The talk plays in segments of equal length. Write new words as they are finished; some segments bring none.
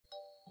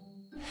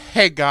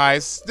Hey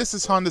guys, this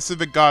is Honda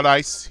Civic God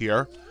Ice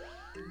here.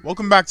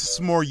 Welcome back to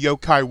some more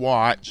Yokai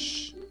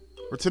Watch.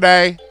 For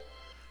today,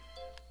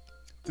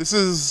 this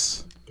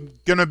is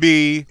gonna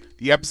be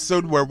the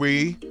episode where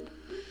we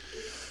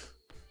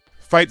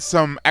fight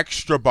some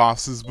extra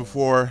bosses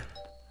before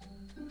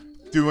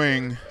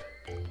doing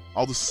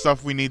all the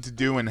stuff we need to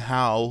do in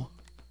Hell.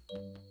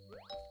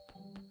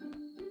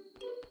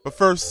 But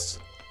first,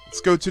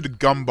 let's go to the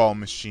gumball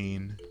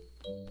machine.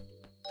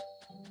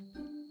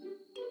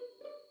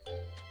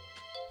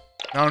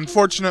 Now,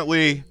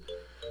 unfortunately,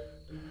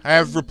 I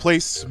have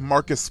replaced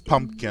Marcus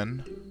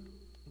Pumpkin.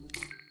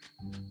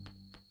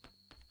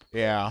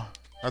 Yeah,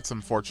 that's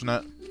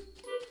unfortunate.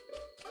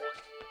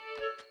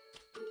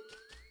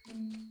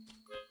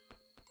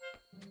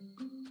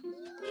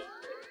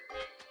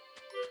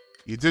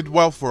 You did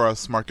well for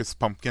us, Marcus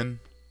Pumpkin.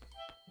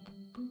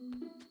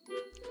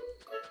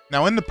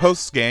 Now, in the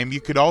post-game, you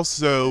could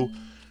also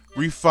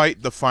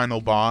refight the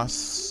final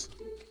boss,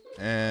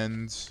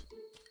 and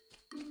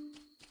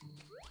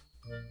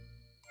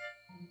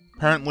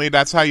apparently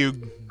that's how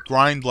you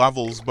grind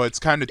levels, but it's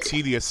kind of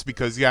tedious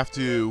because you have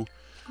to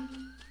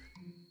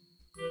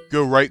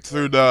go right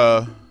through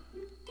the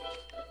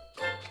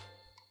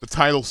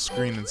title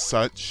screen and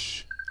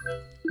such.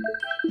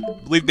 I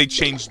believe they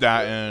changed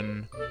that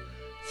in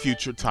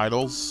future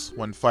titles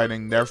when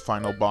fighting their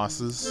final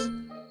bosses.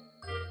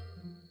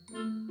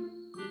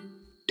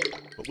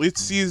 But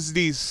let's use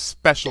these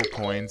special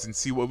coins and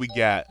see what we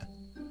get.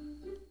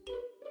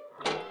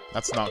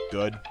 That's not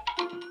good.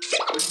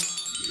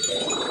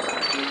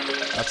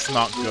 That's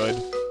not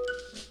good.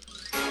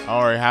 I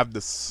already have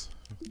this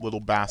little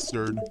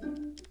bastard.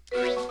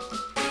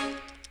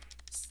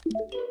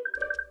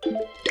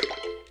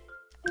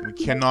 We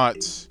cannot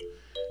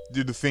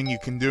do the thing you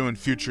can do in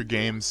future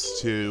games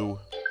to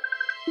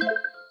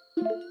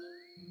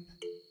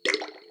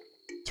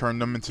turn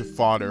them into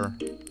fodder.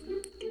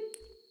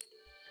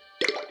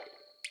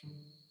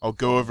 I'll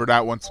go over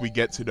that once we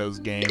get to those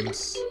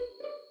games.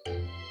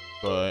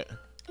 But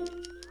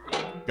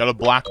got a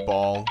black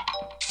ball.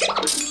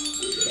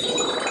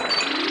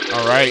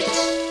 Alright.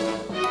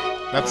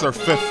 That's our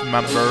 5th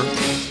member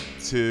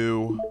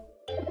to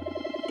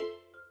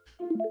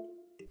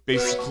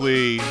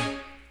basically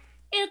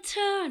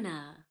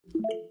Eterna.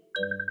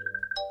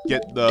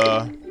 Get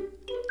the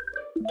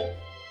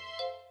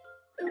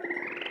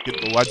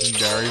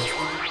legendary.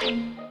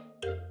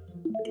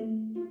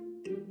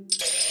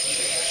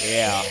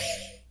 Yeah.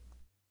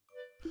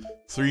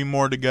 3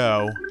 more to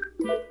go.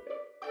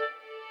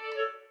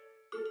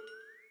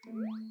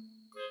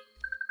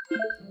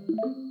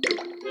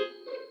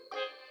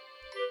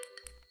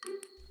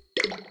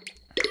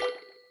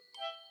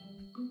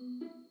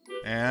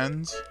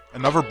 And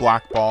another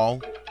black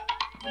ball.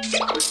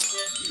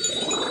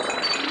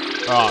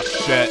 Oh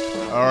shit,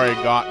 I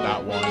already got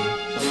that one.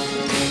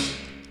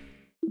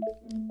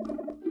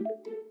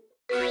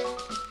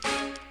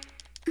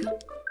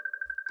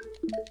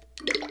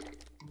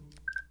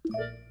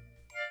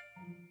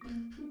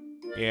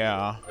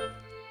 Yeah.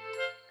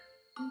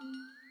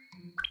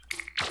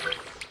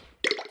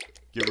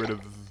 Get rid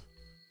of...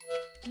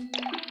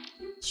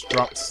 Let's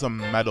drop some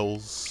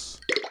medals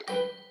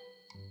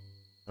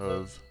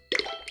of...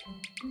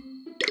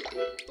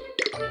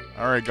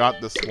 I already got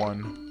this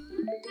one.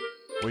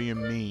 What do you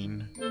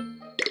mean?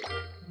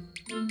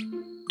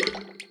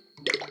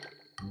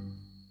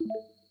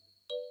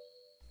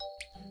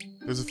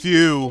 There's a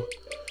few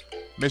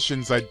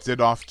missions I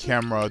did off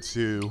camera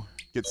to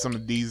get some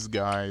of these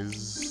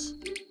guys.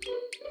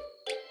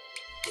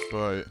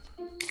 But,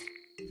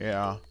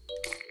 yeah.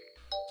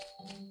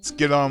 Let's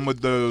get on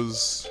with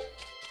those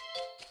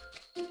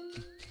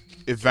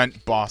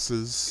event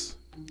bosses.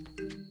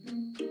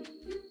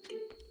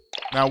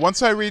 Now,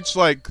 once I reach,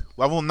 like,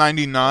 level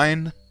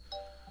 99,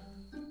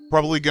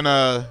 probably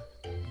gonna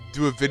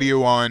do a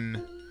video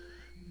on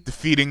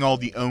defeating all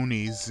the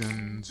Onis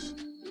and,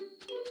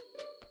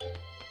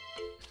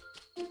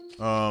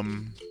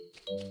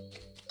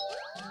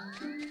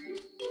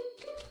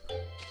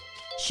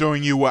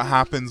 showing you what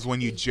happens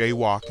when you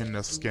jaywalk in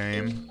this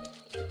game.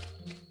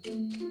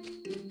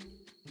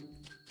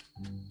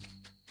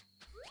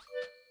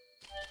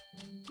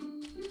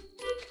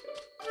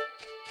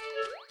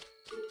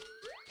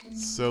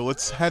 So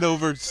let's head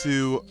over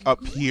to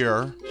up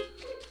here.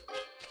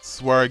 This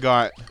is where I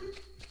got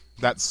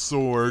that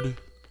sword.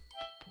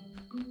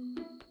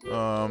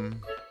 That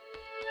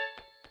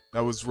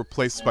was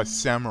replaced by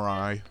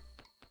Samurai.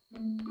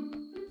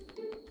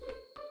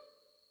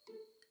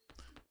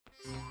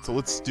 So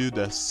let's do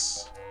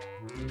this.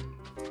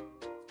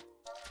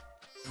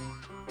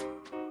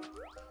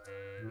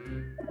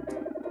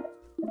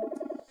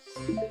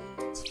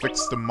 Let's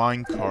fix the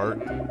minecart.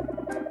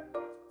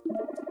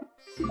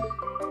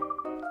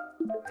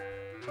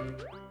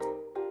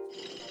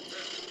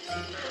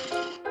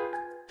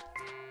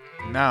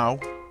 Now,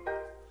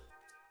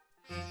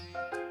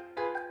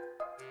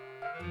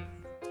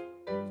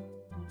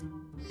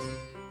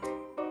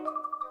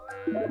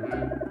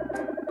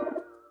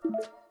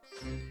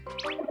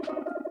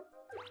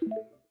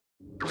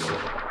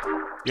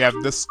 We have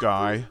this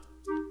guy.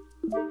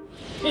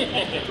 Whom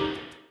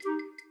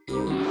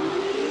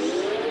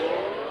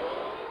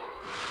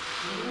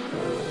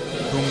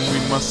we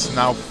must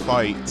now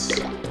fight.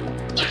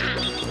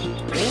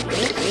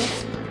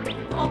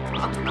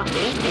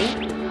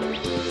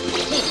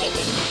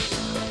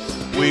 I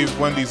believe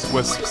one of these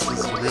wisps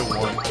is the real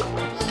one.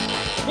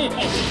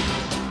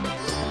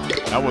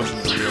 That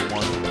wasn't the real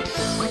one.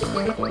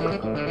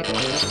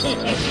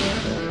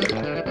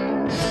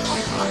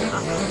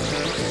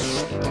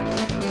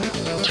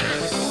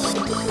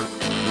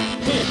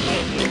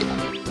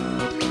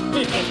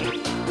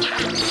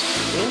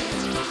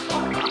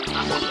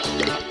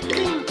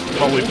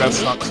 Probably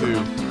best not to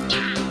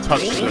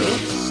touch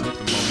those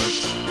at the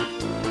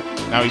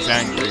moment. Now he's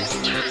angry.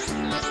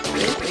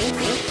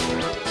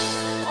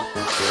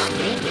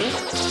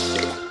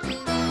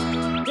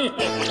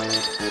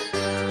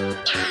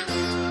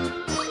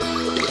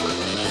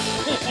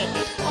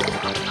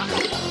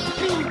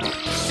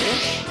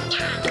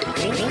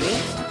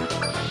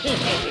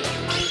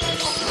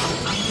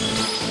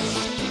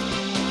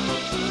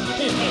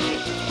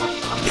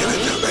 Give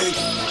it to me!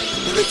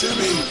 Give it to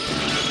me!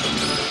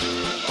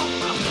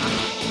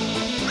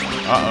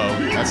 Uh-oh,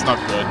 that's not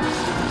good.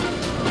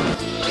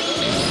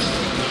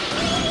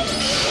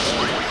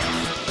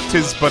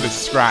 Tis but a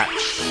scratch.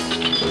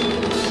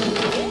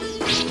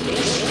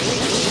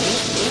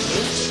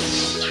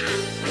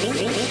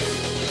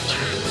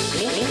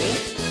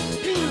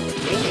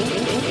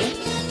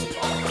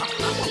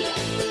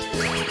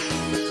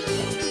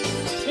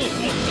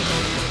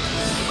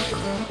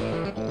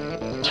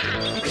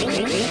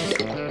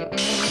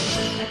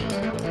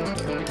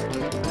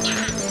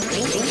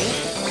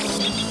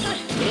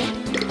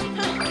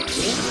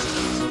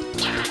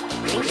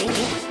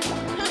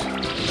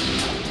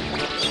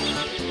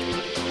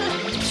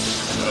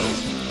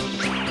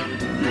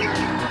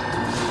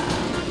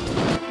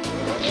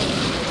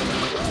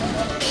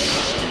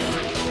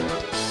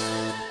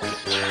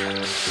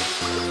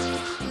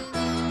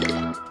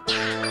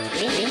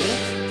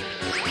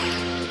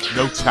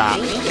 No tap.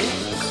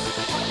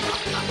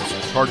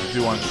 It's hard to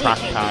do on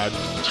trackpad.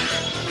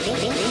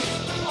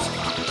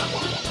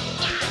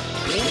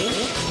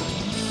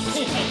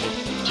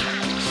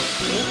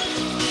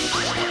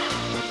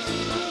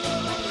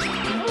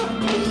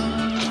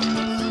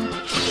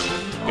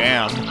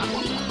 Damn.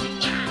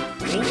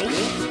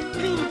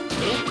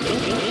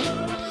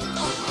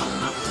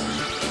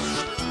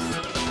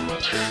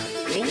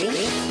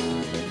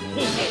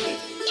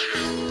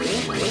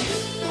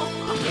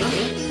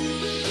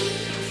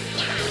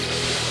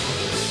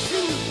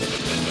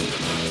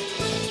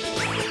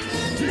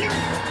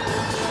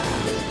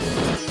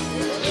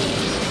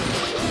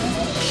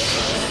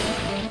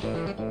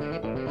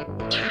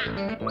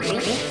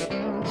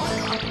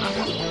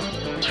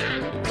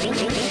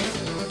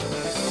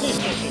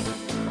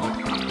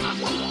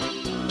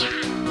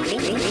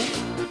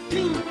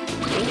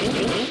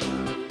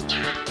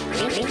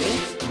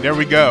 There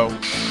we go.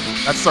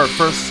 That's our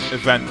first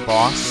event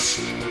boss.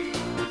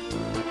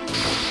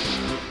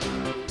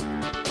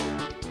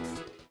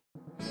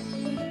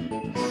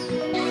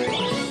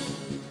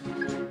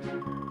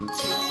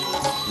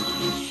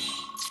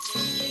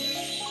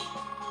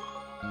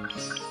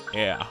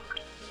 Yeah.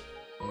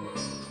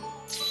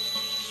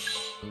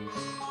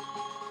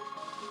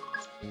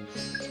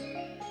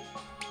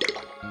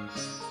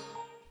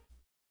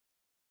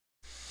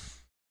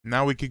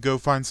 Now we could go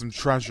find some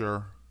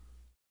treasure.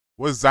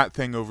 What is that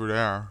thing over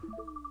there?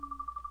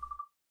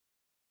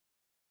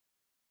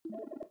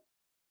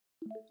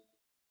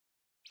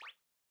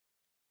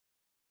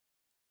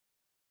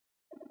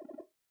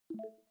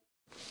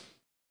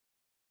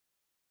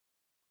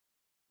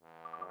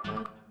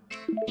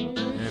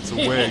 It's a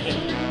wig.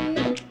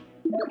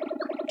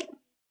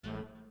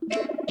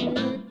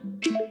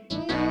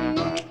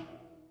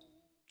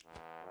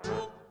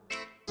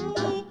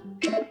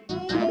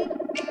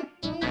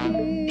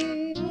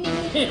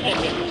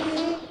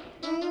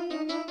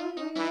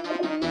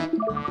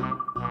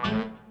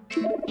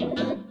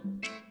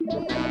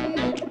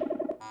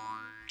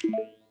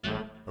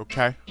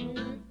 Okay.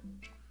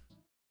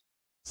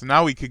 So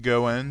now we could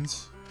go and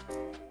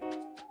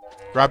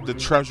grab the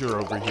treasure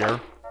over here.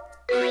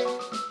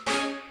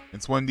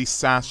 It's one of these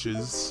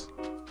sashes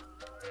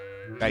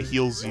that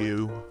heals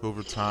you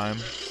over time.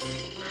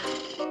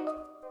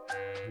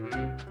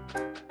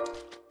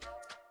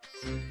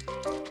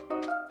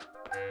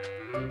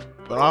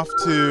 But off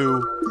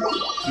to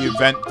the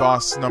event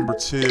boss number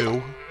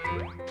 2,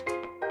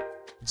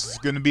 which is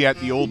going to be at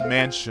the old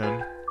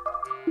mansion.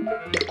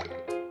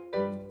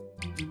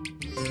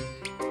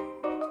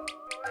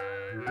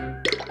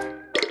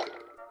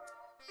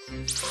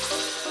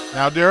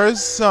 Now there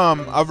is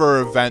some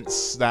other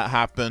events that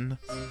happen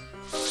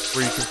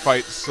where you can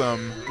fight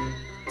some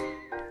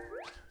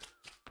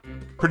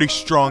pretty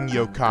strong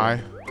yokai,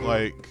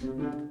 like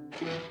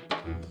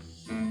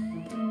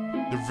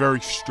they're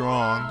very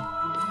strong.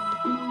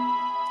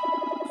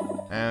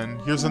 And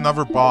here's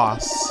another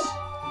boss.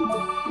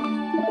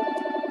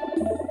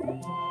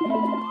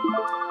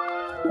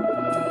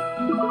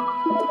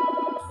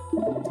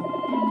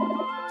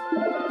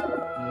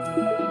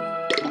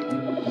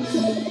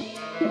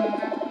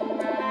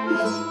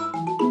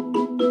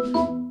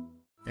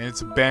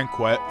 it's a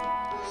banquet.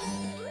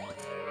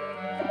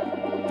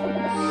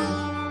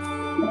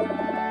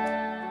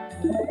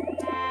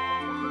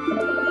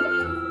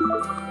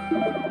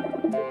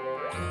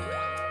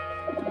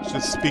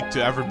 Should speak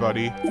to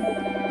everybody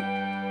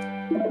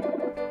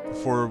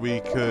before we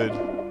could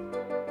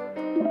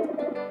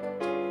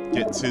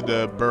get to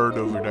the bird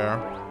over there.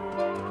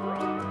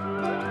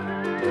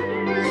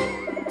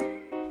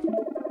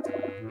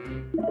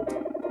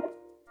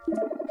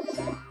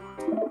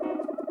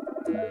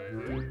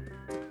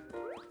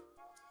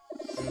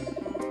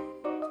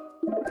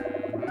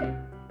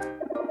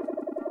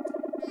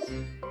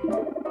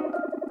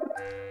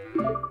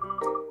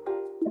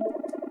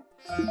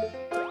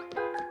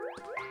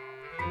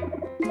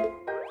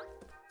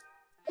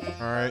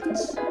 Alright.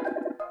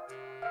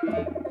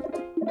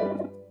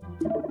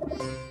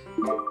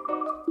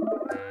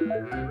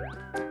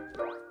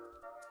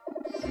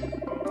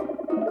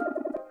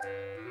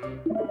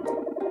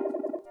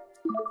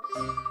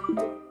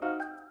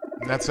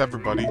 And that's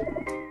everybody.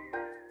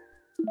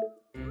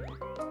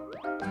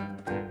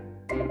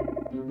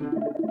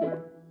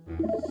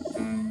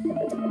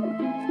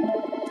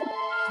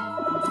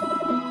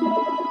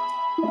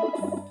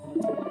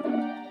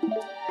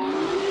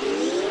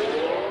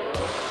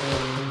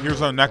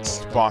 Here's our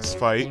next boss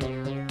fight.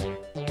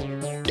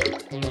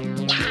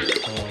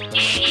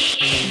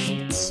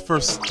 Let's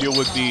first deal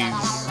with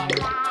these.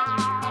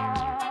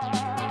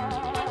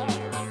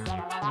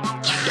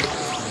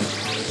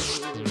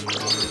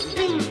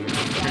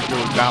 Gonna deal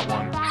with that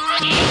one.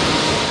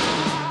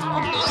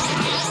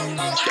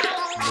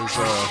 There's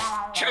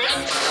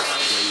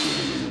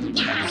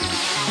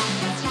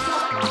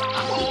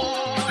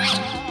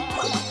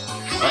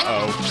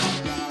uh-oh.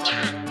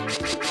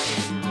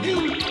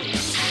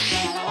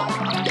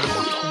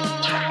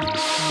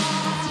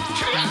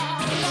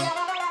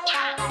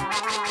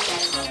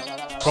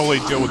 Probably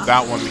deal with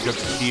that one because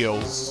it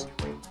heals.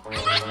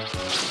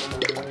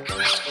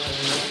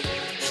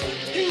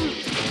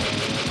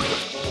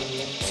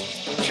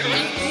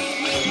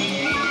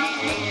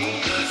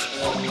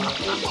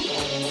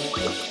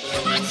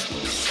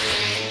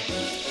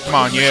 Come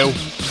on, you.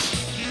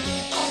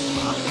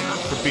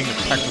 For being a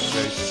pecker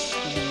face.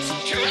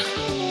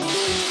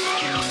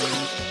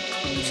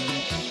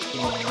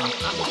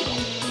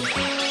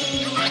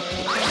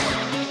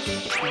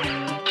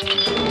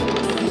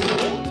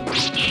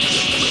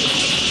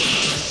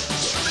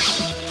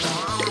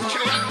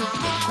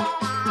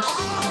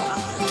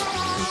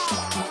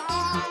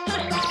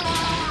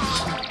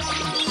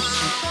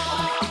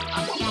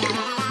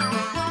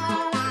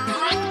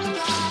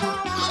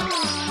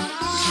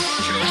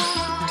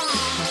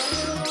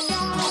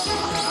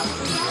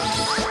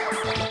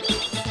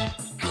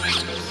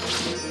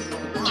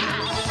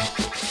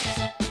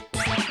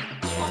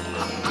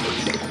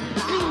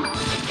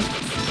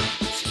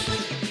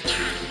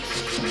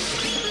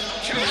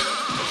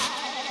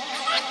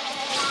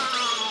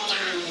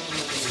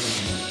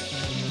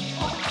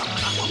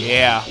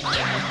 Yeah.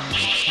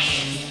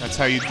 That's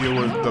how you deal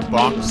with the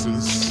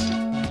boxes.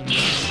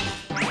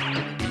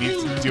 You need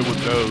to deal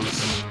with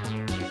those.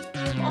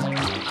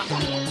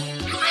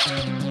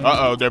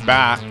 Uh-oh, they're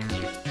back.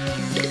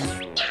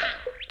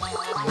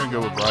 I'm gonna go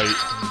with right.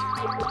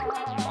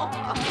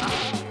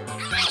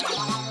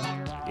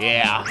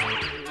 Yeah.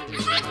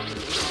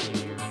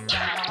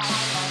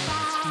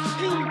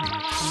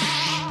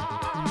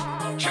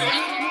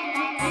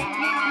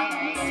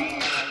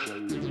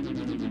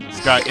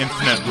 It's got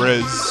infinite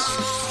riz.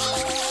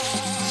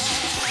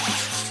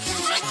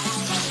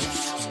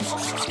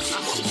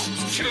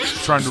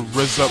 Trying to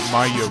riz up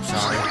my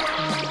yokai.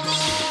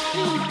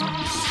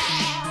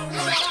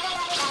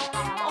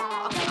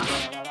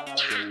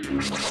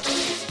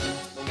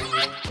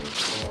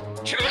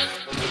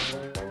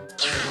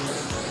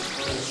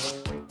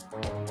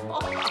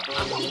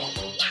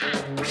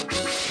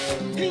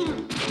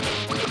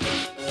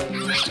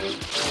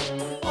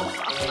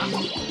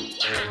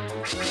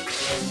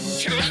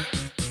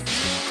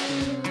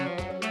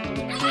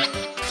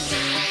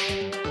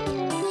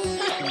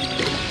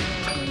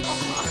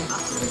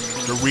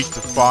 They're weak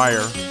to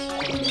fire.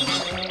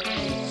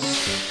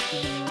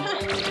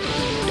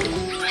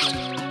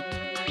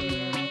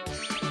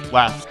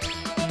 Left.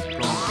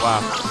 Going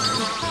left.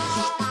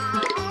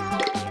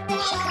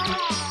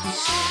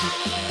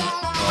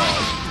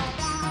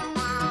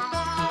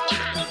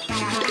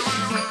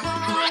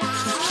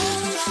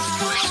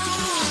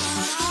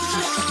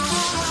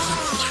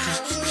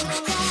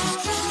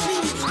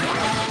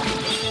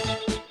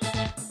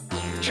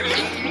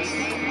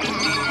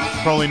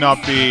 Probably not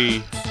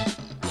be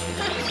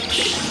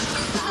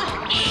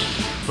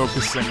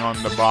focusing on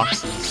the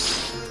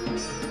boxes,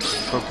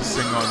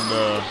 focusing on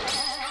the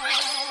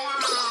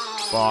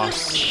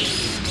boss.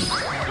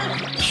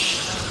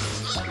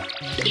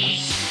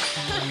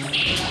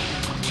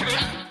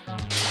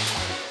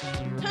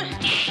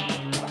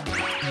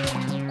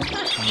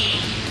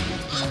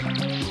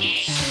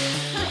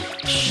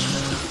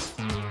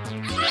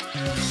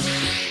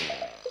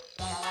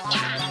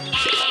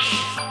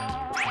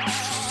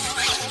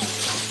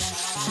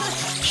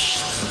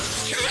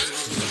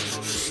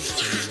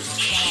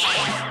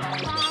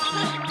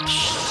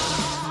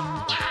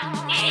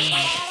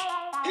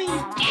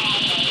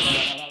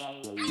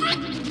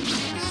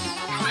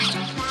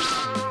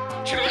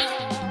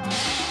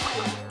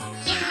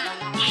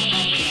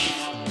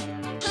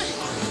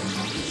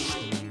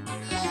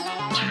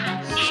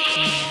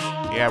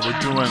 Yeah,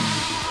 we're doing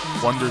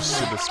wonders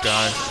to this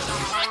guy.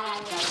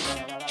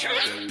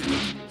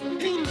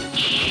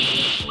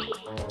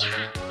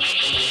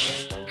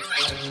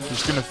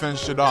 Who's gonna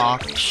finish it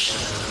off?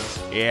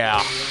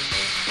 Yeah.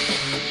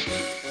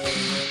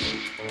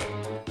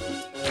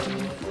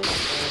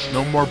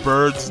 No more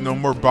birds, no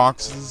more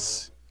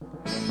boxes.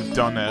 We've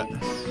done it.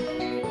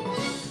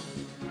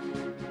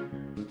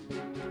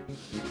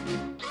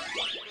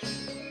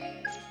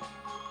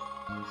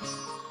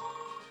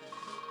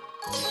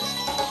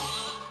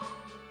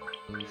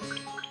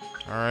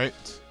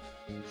 Alright.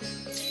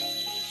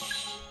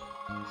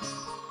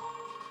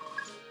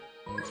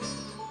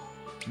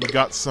 We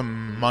got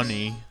some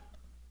money.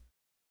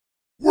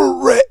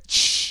 We're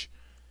rich!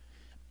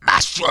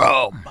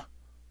 Mushroom!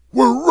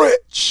 We're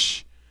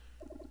rich!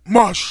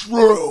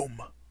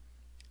 Mushroom!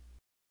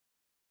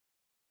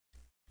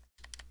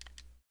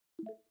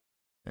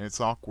 And it's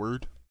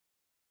awkward.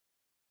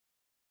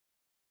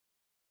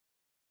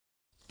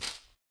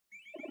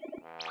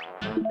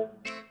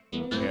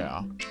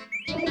 Yeah.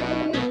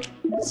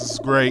 This is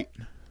great.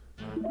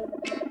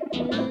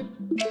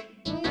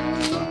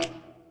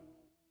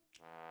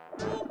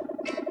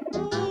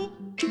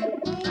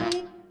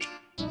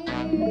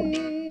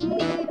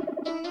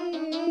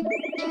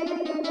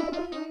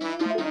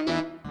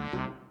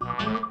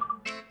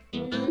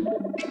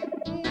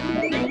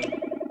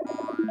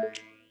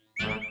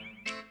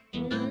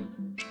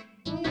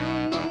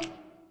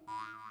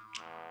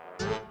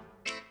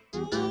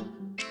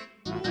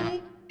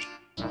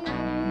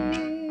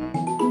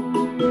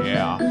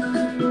 Yeah.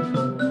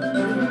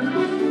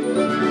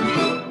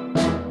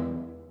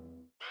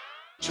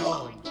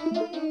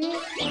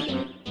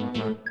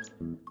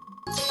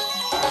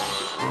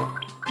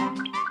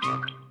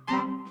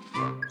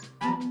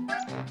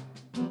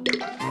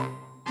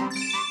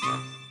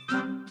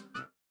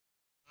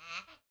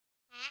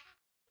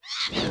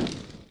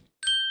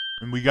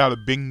 And we got a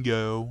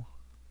bingo.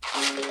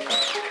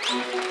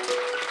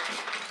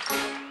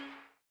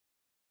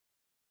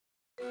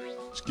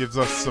 Which gives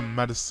us some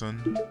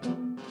medicine.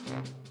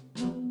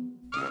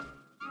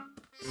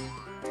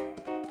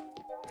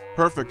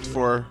 Perfect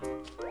for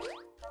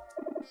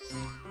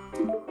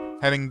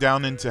heading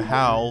down into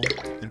Hell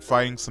and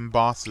fighting some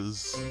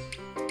bosses.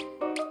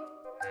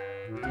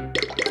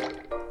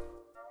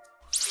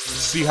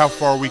 See how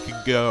far we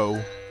could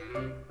go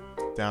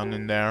down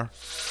in there.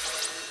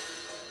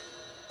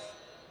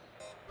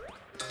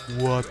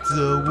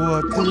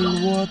 Water,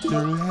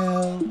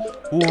 hell.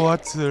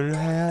 Water, hell. Water,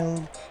 hell.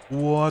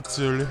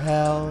 Water,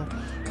 hell.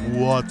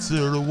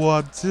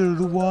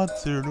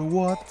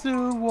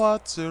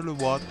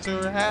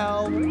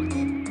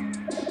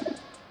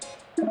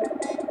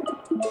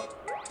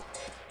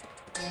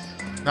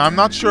 Now, I'm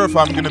not sure if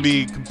I'm going to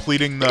be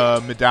completing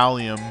the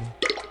medallion,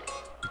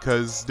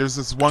 because there's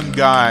this one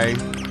guy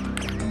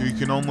who you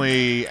can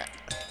only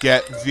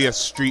get via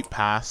Street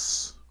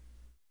Pass.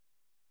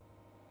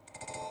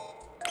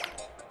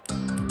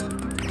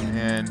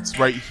 And it's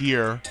right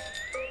here.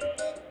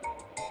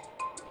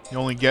 You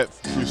only get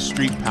through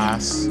Street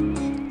Pass.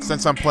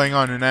 Since I'm playing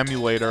on an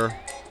emulator,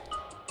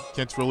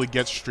 can't really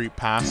get Street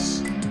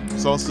Pass.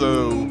 There's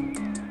also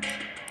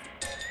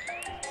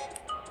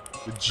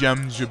the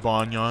gem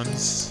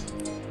Jabonyons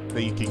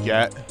that you can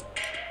get.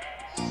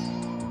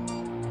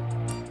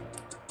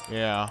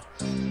 Yeah.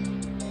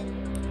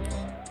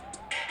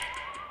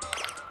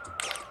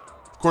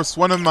 Of course,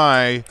 one of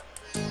my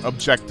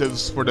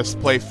objectives for this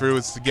playthrough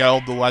is to get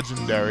all the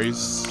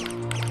legendaries.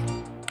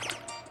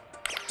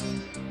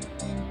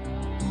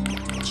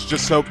 Let's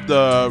just hope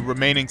the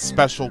remaining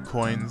special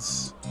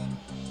coins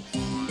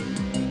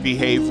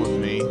behave with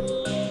me.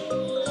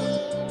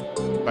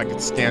 If I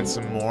could scan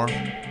some more.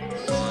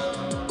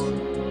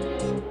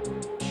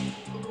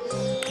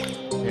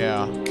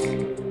 Yeah.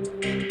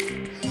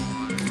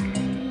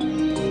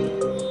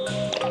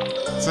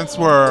 Since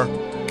we're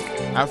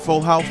at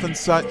full health and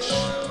such,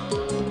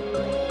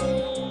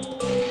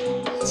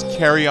 let's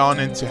carry on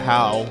into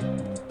Hell.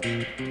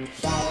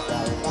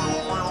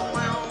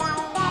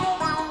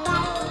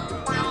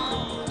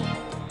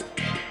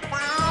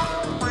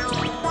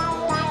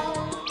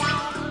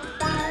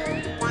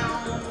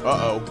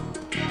 Uh-oh.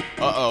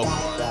 Uh-oh.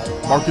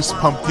 Marcus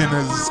Pumpkin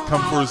has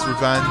come for his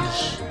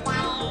revenge.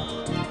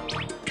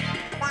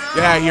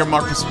 Get out of here,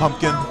 Marcus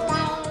Pumpkin.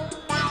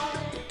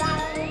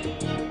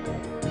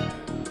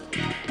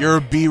 You're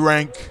a B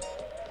rank.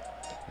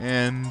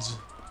 And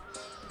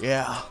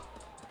yeah.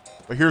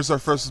 But here's our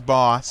first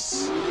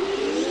boss.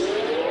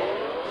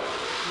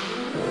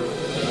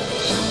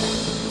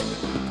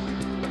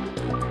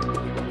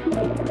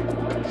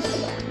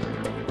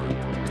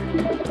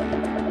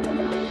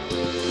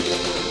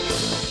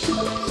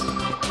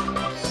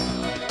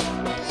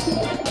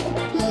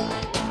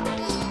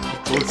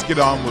 So let's get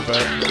on with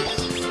it.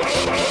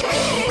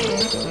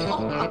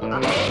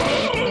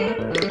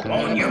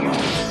 On your mark.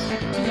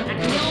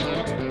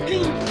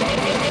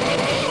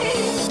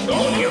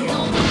 On your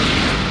mark.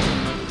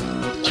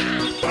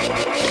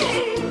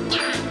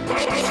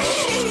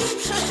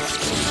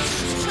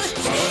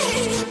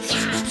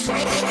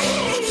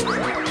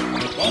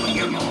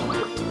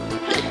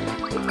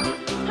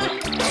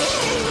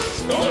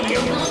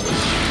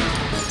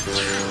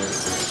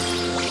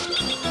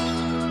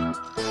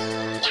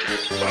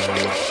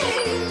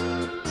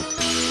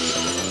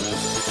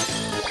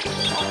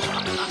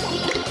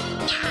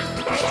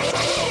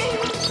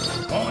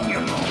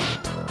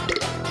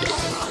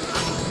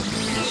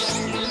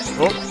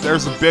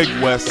 there's a big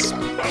wisp.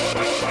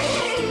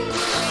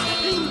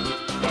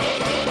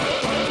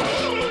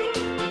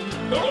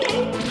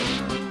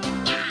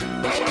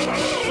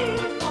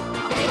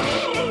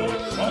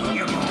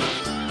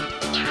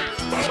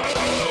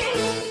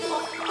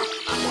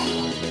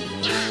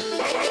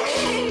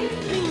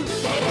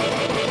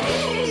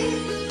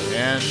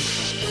 And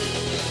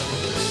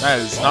that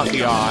is not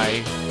the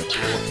eye we're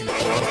looking for.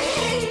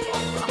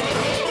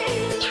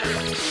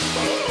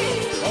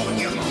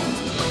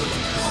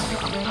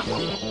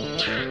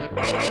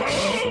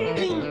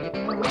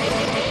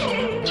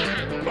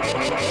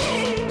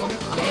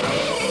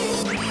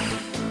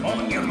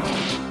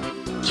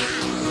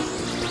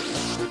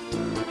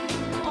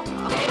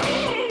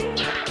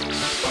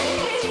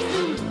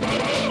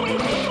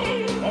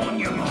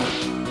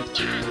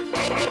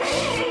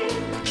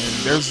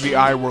 And there's the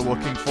eye we're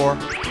looking for.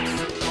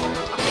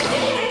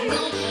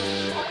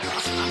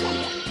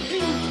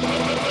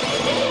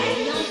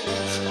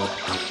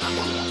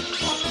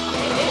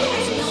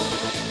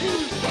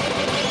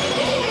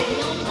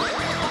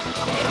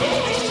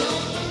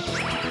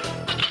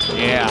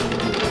 Yeah.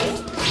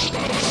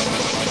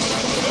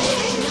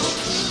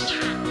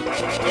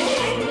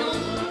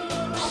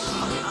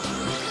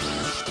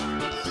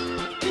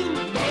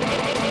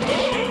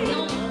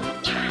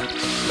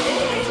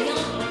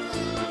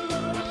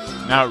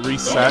 Now it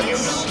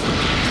resets.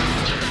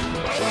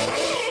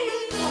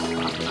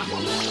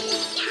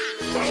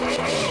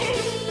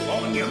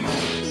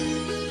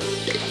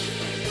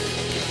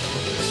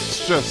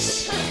 Let's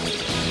just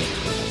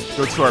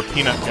go to our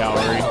peanut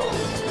gallery.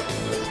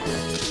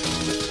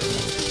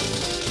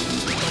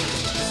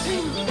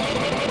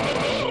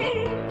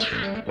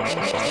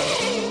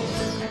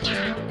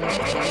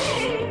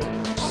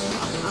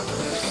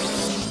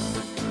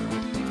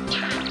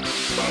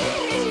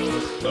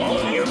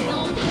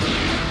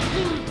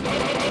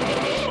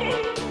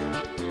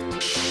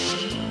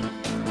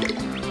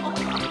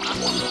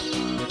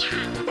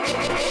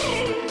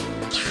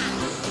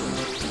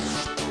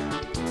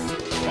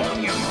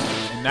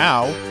 And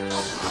now,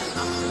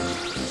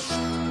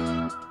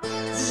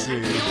 let's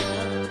see.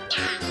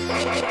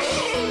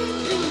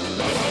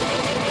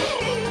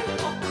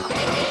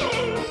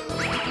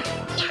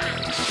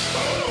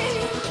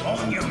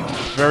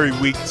 Very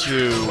weak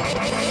to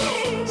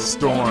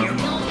storm.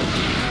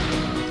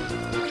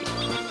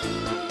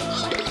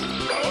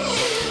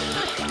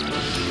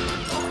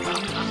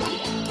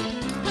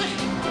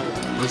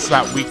 What's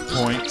that weak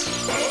point?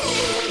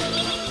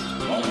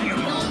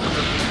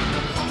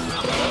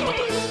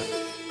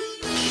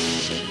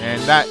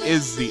 And that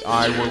is the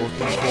eye we're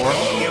looking for.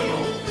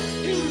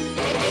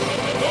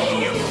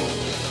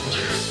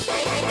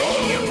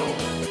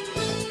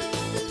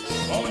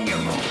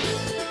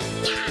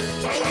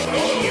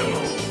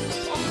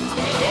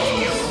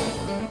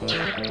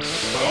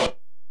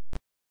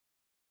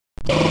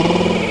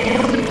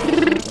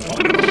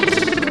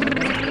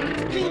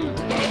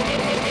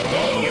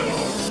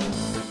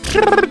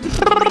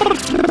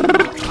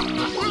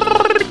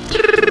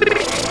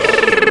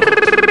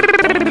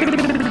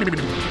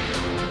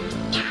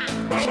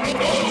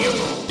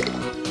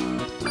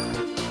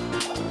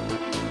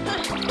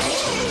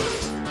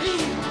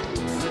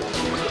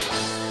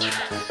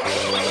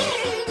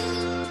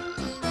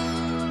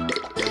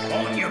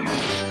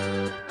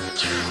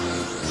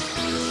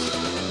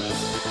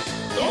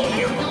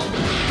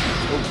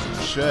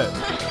 Oh, shit.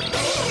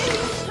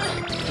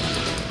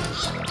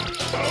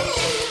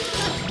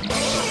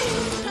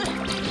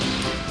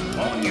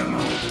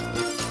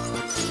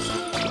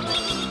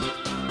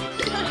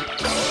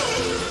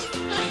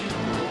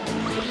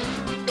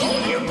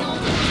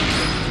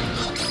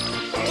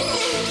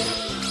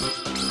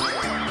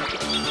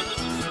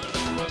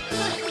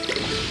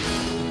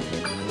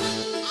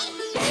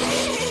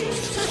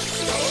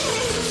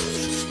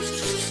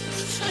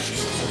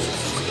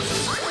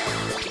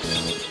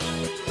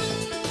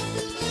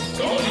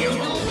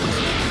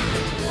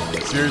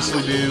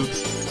 Seriously, dude?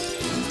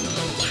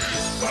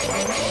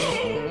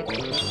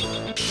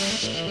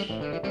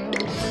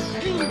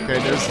 Okay,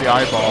 there's the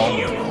eyeball.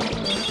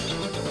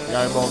 The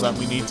eyeball that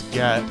we need to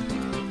get.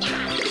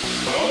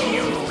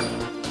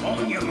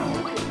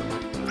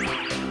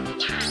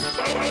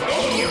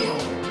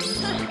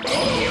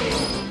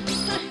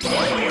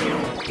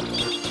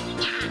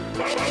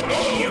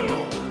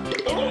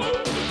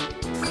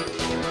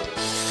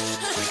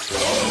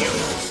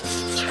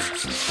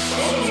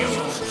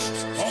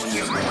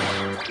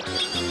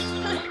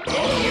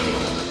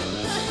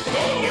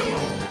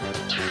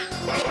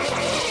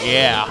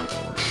 Yeah.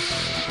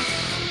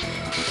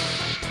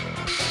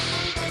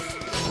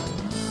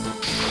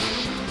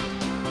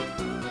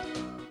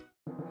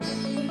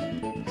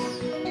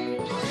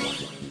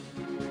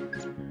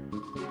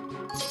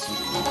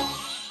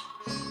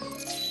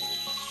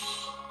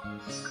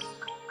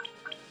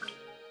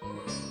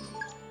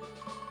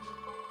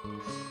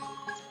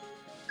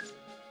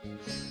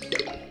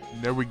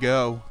 There we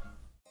go.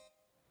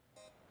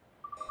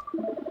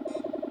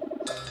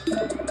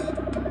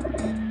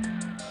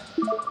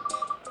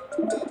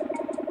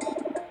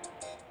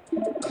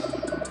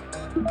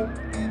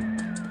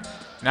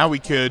 Now we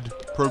could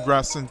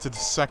progress into the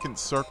second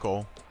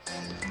circle.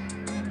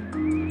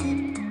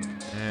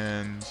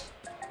 And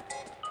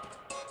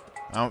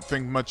I don't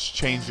think much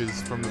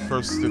changes from the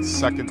first to the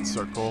second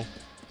circle.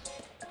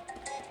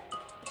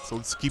 So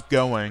let's keep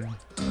going.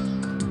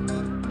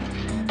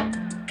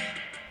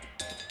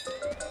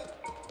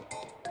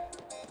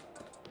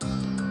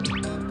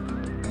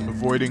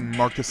 Avoiding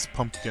Marcus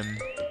Pumpkin.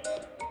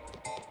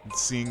 And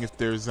seeing if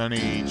there's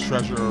any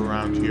treasure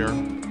around here.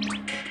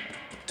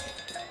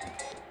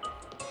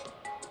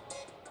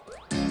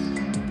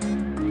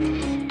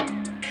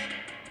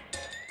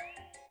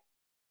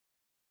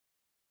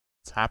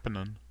 What's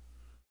happening?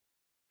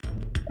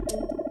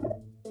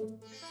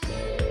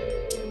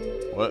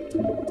 What?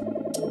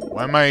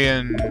 Why am I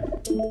in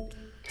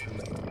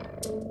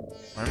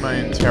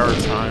terror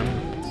time?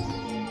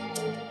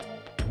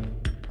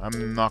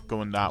 I'm not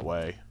going that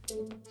way.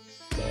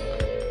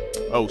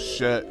 Oh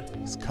shit,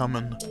 he's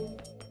coming.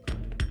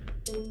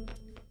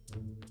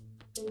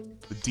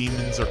 The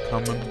demons are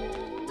coming.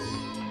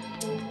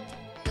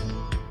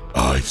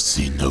 I've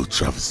seen no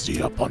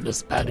travesty up on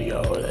this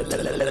patio.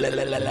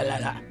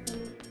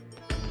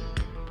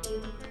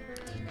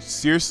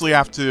 Seriously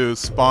have to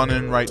spawn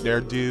in right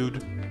there,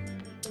 dude.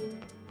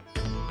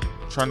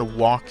 I'm trying to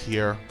walk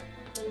here.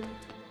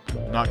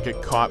 Not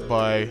get caught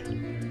by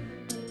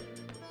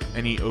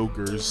any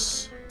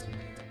ogres.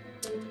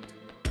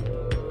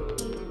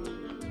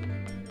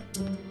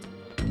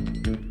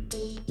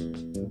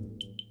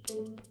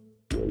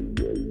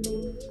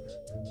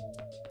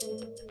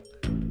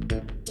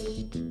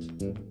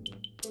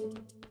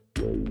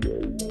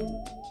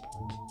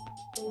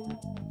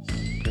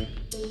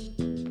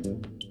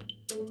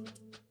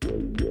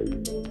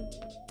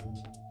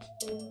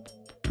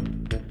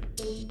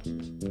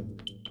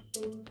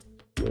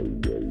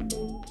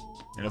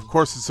 And of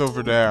course it's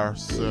over there,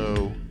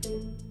 so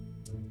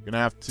gonna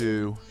have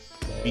to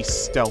be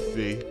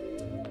stealthy.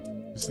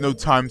 There's no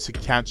time to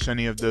catch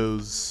any of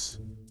those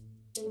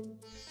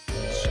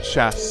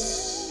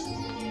chests.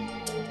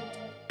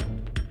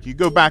 Can you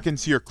go back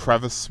into your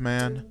crevice,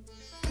 man?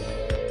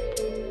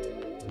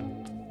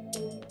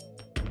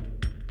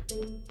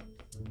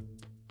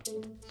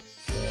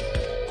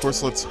 Of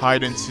course, let's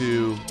hide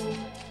into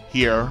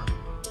here,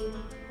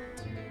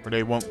 where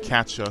they won't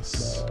catch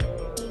us.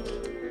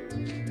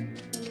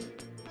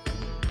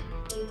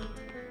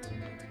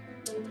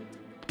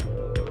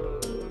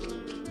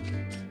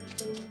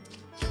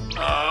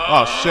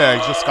 Oh shit, I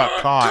just got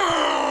caught.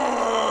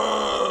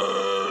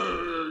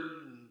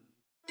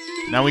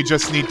 Now we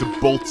just need to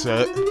bolt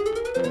it.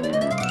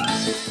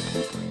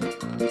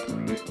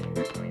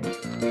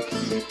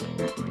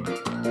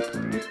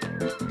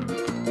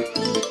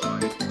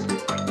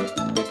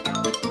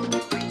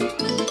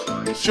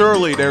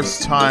 Surely there's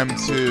time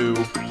to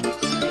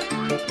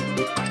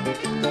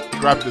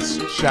grab this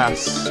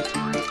chest.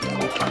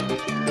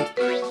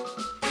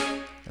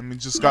 And we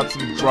just got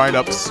some dried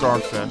up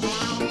starfish.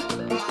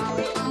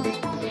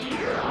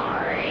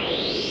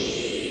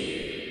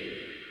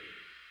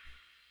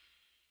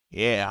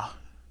 Yeah.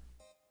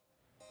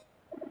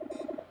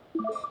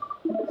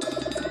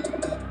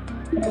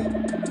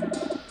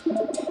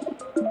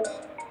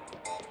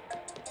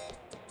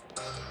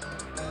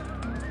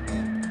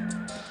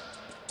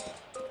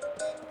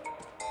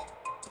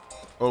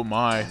 Oh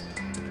my.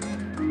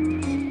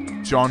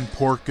 John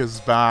Pork is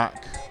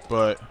back,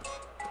 but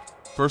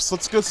first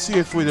let's go see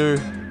if there's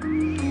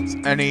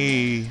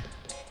any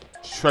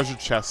treasure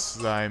chests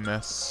that I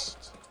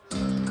missed.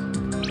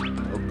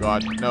 Oh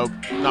god, nope,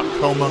 not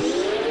Coma.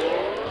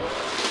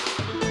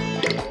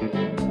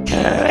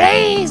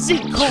 Crazy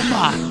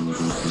Coma!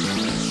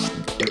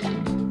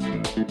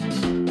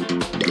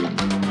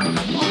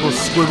 Well,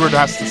 Squidward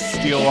has to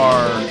steal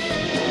our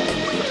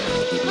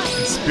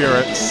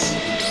spirits.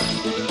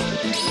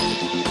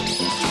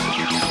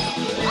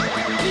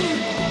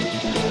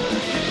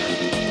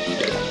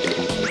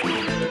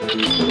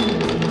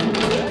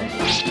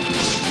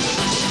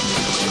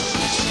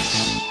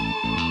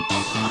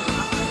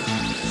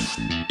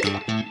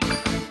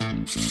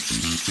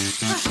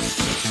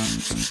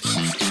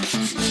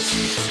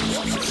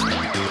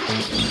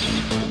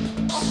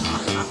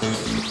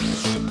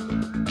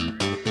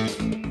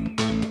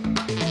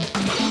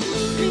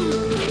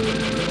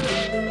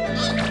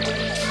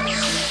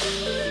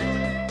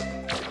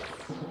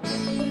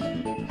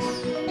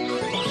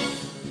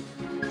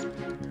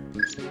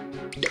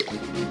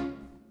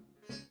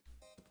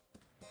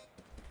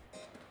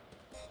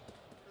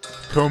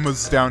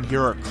 Comas down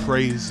here are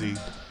crazy.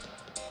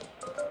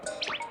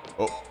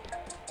 Oh.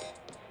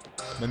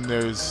 Then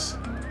there's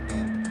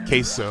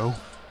Queso.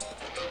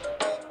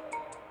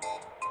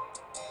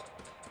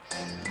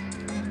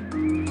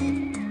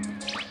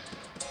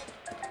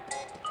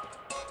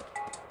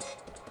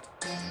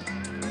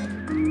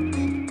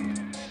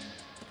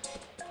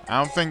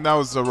 I don't think that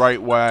was the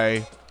right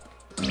way.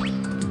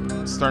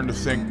 I'm starting to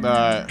think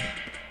that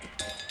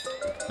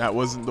that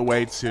wasn't the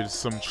way to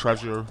some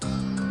treasure.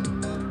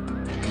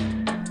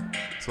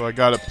 So I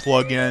gotta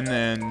plug in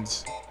and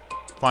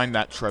find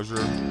that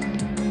treasure.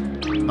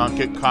 I'm not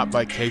get caught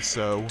by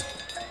Queso and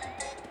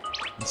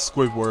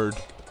Squidward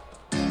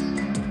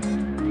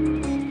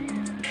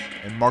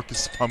and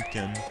Marcus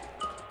Pumpkin.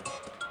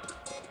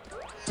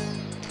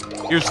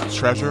 Here's the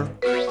treasure.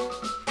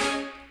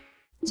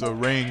 It's a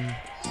ring.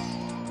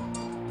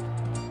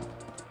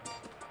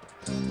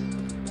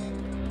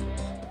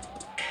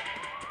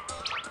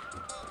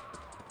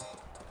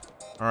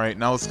 Alright,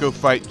 now let's go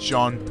fight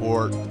John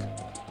Pork.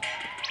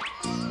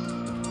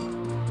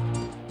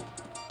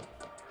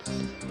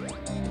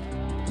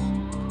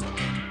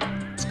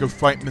 Let's go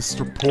fight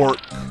Mr. Pork.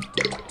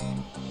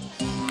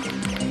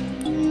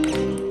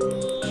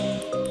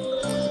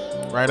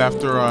 Right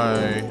after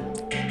I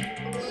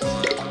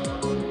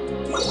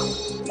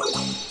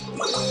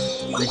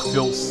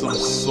refill some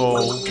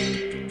soul.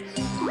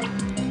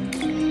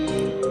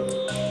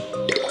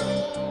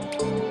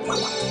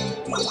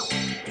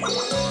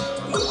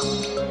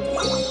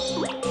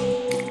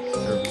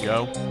 There we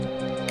go.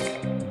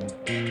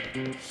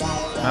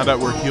 Now that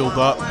we're healed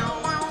up,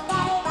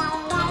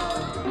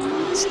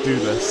 let's do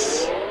this.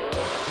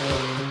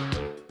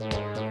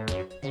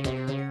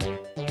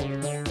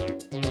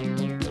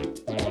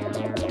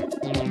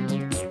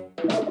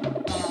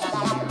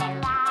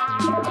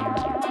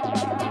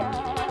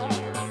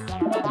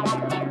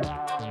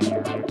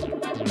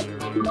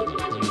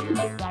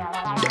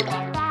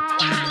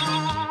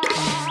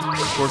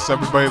 Of course,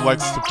 everybody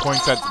likes to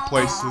point at the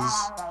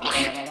places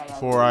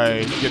before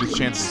I get a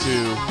chance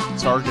to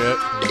target.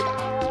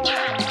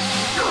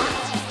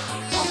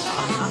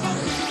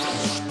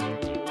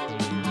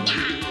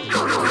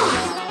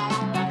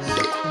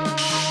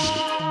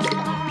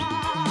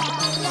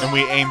 And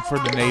we aim for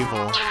the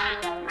navel.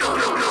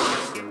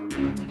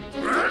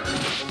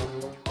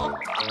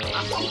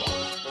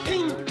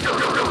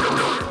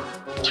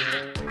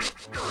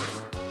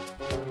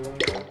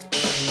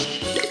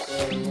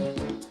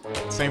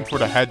 Same for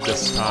the head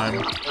this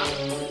time.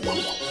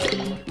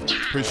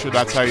 Pretty sure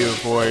that's how you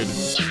avoid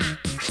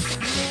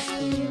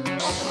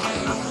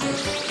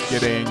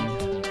getting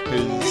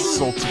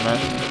his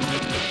ultimate.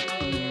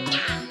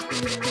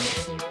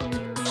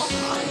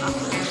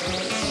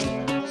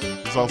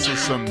 There's also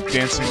some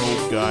dancing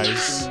old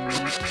guys.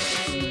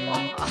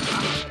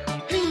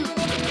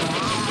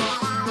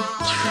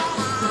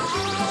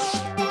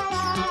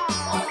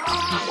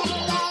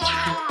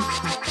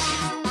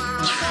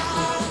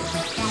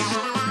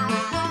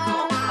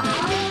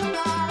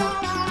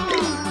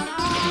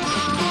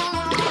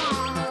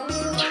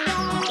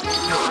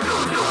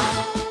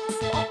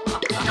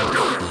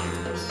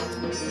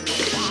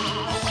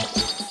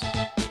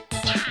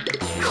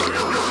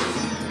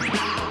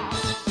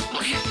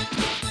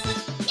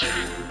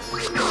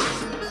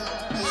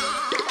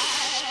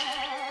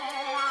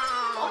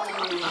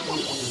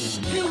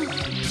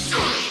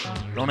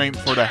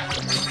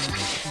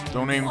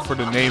 Don't aim for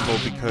the navel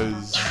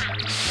because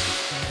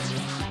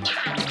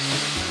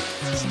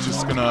it's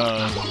just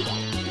gonna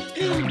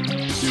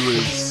do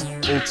his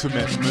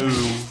ultimate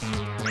move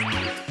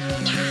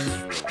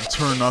and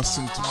turn us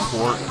into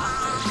pork.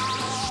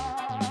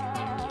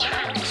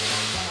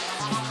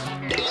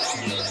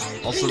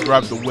 Also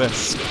grab the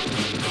wisp.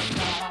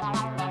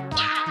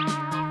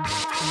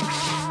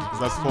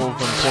 That's full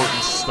of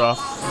important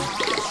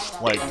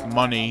stuff like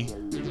money.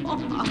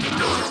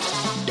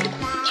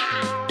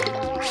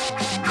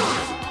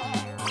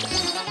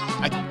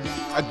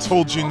 I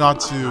told you not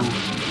to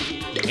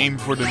aim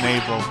for the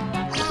navel.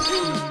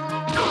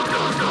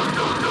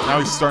 Now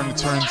he's starting to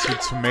turn into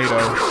tomato.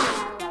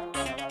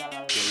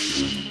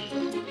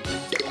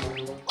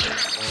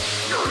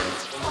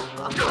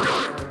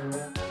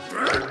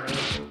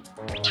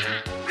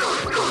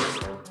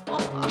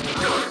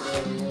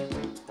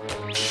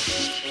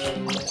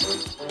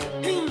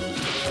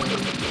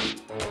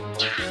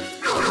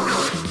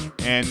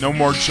 And no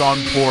more John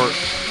Pork.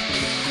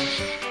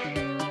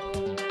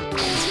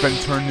 Been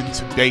turned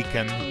into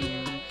bacon.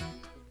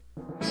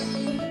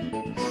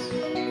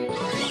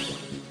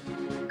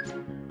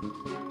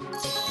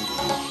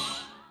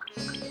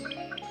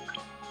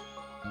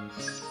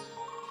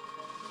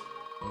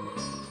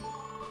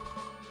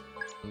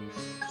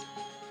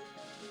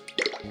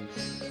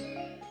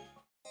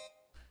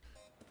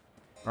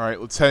 Alright,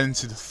 let's head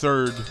into the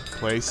third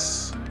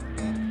place.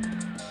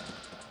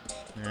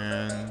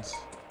 And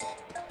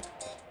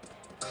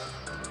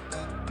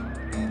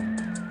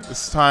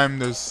this time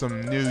there's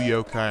some new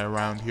yokai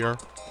around here.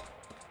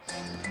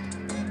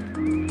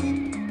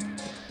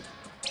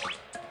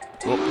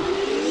 Oh.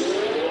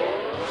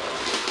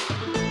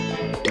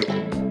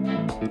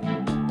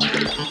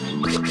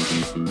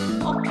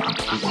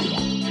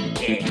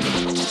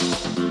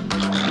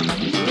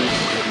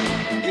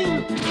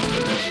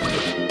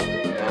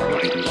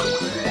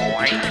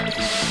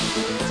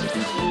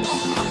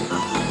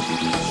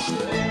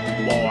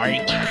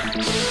 Boy.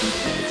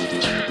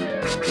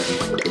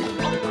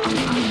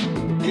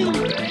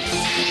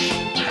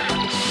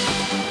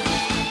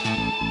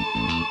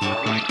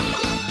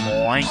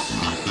 Boy.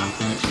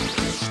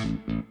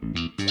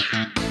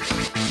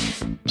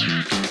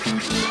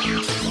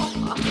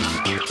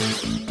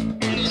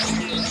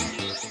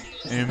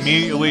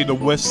 immediately the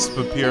wisp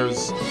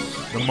appears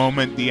the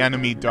moment the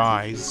enemy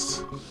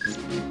dies.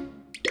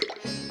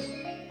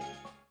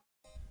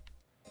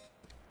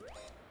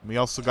 We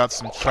also got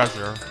some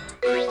treasure.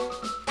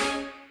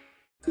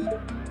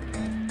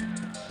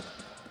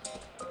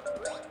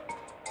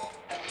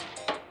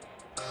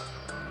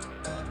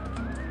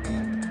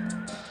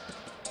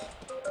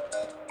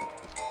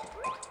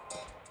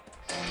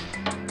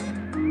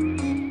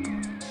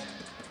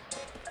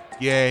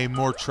 Yay,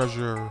 more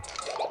treasure.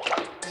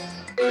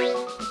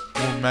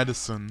 More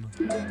medicine.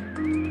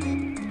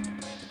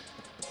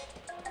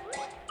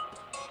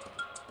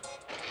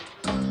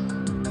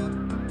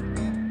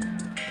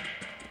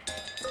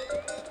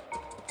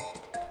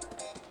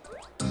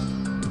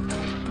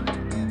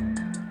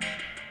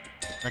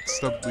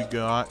 Next up we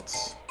got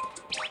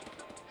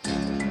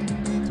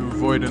to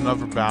avoid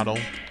another battle.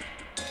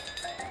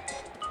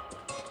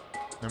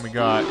 Then we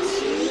got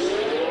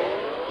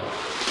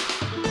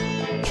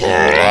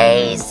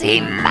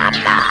Crazy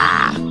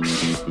Mama!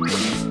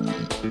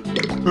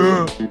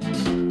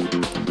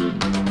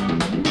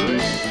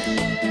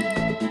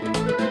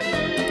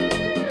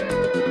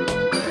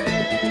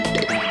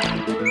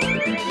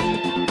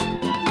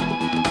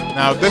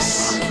 Now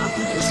this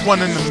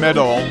one in the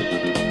middle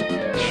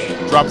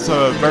drops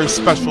a very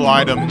special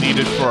item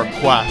needed for a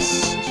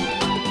quest.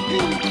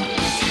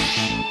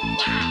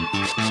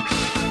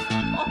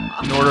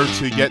 In order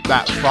to get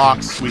that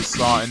fox we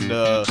saw in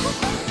the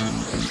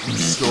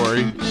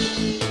story.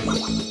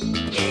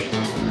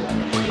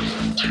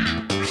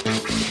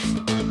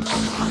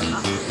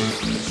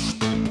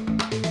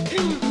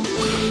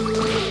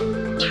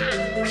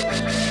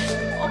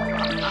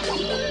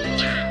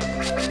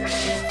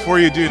 Before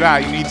you do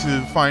that, you need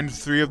to find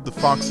 3 of the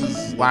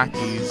fox's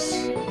lackeys,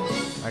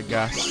 I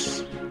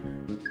guess,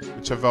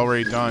 which I've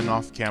already done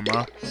off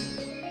camera.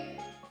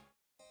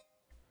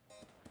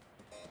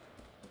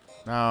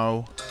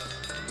 Now,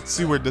 let's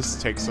see where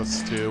this takes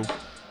us to.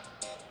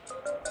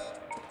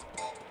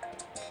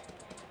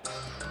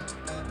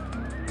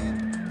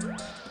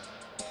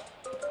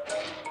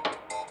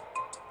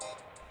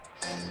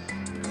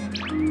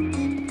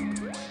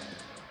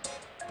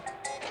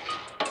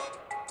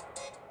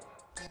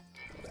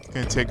 It's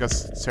gonna take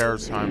us to Terror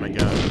Time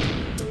again.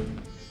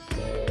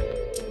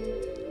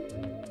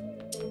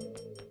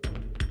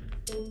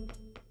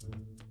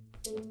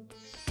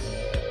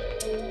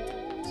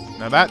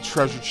 Now that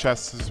treasure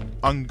chest is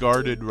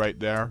unguarded right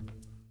there.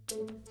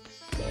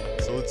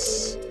 So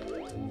let's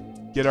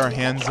get our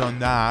hands on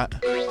that.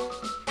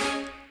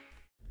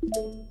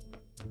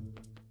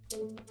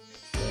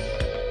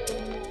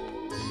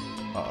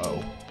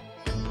 Uh-oh.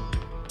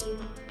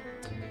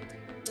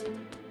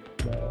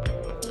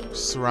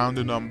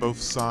 Surrounded on both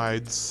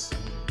sides.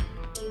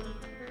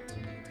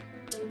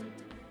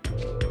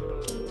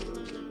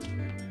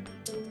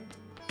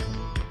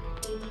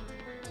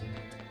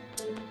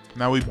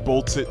 Now we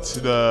bolt it to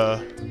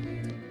the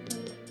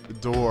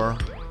door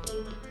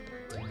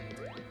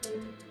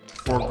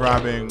before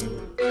grabbing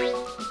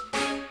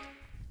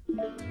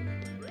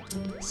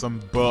some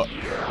book.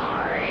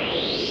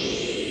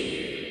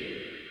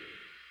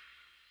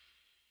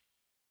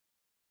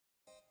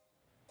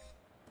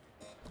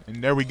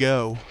 And there we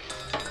go.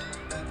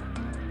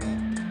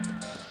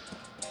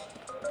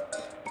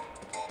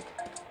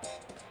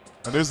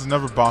 Now there's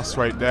another boss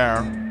right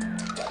there.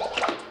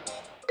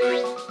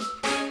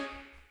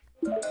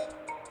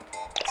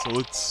 So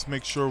let's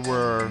make sure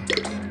we're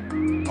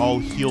all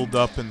healed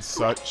up and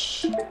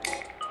such.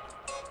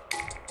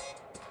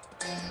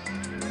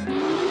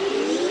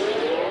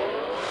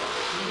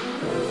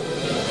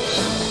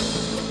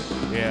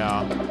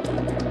 Yeah.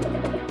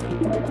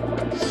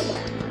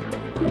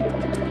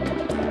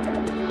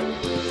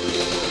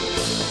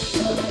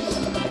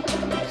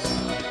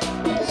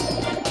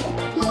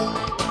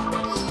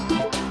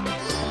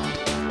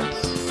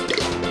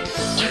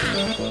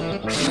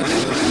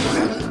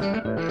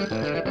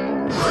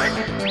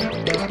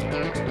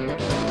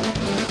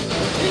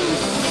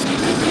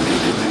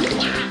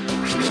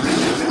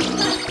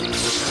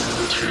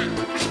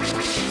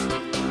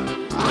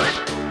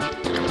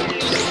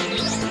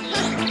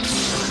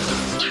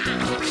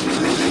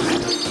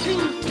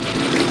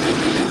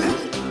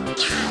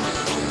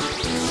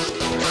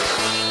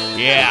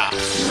 Yeah,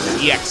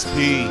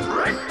 EXP.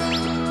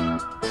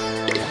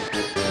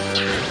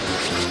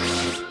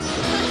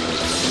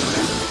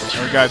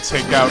 Now we gotta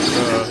take out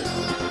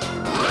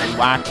the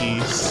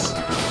lackeys.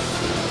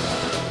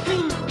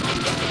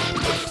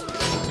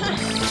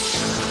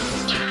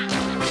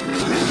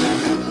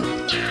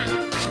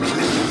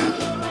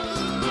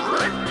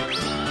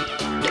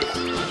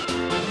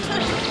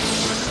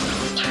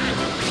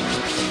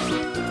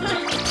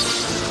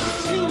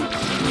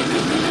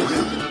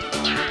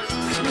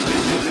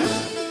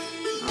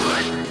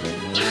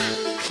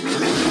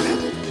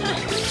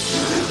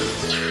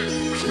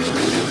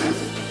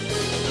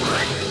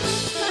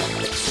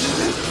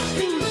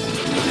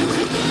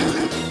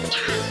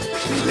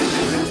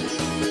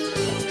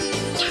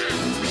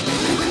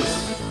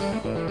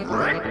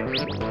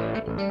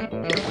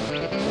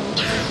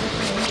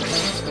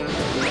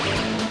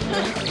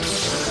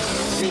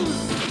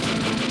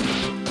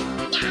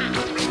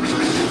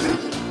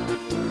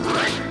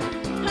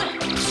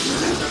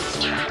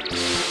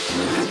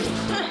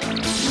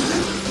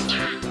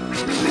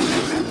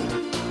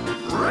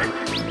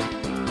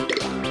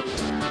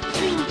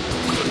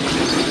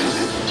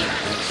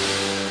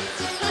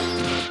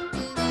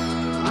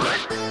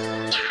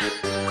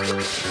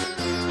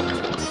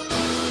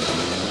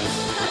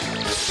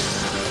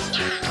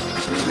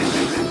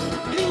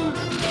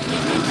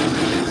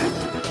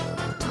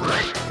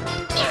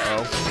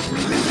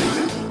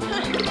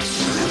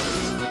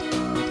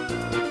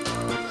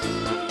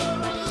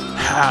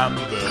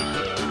 Hamburger.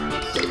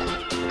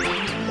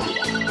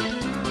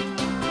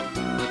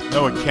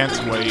 No, it can't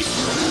wait.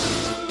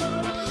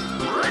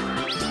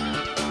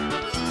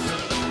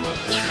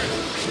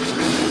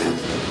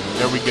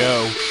 There we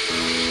go.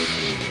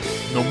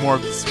 No more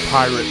of this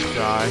pirate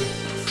guy.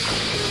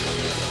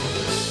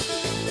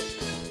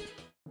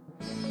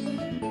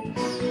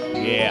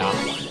 Yeah.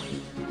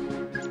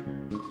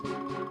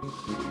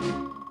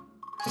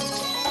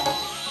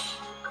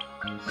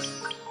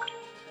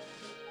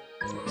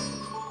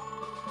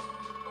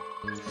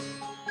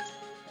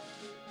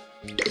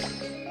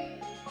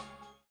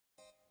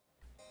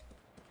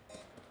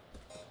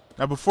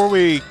 Now, before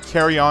we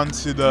carry on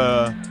to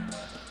the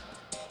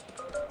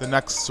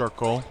next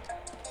circle,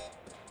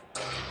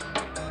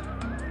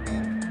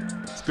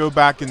 let's go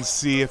back and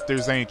see if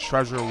there's any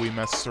treasure we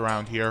missed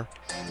around here.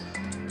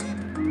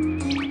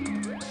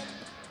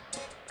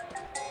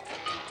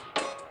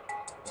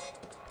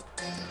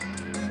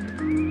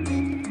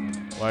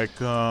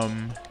 Like,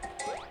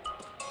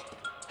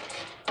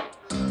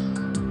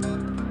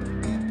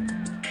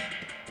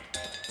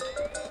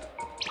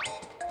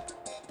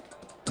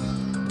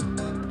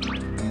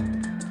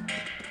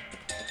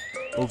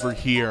 over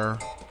here.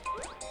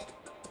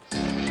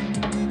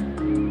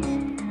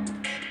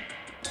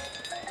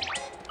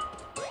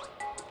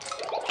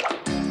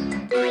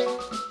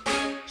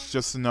 It's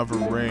just another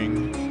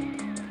ring.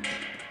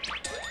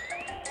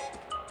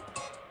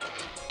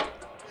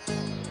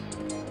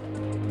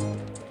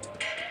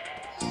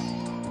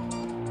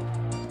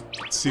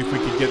 Let's see if we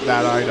can get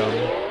that item.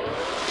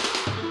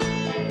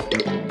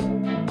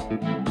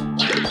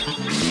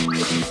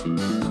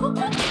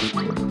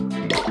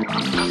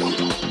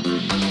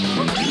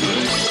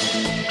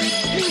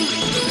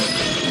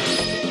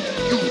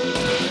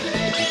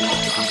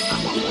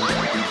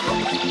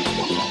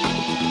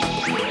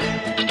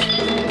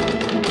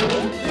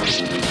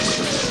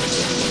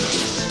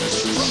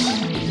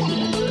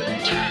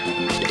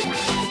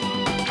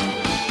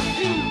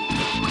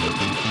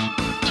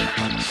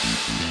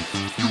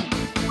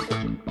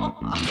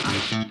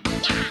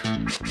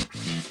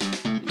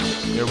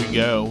 There we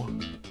go.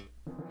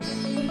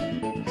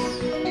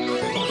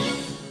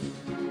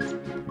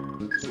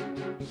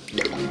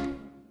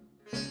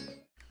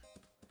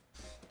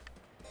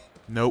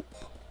 Nope.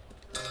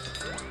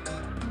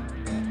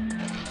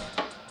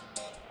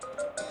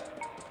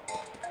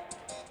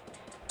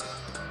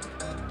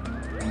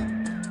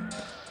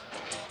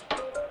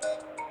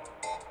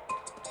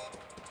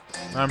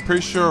 I'm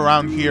pretty sure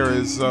around here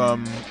is a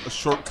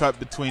shortcut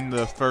between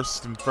the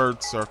first and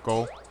third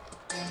circle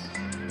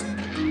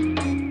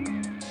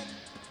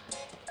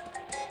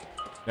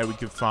that we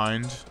could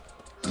find.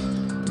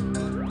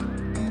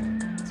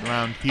 It's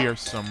around here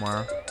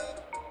somewhere.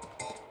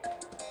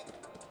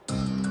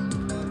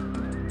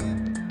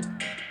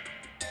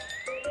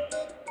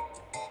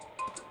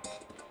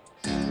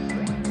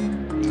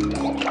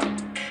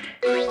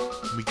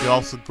 We could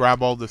also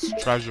grab all this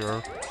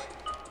treasure.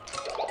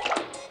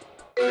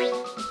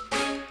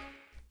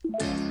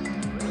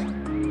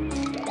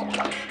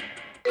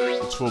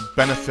 Which will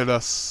benefit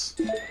us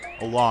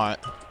a lot.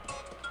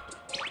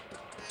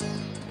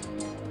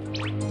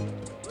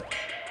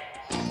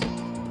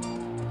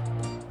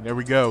 There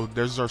we go.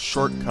 There's our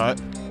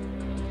shortcut.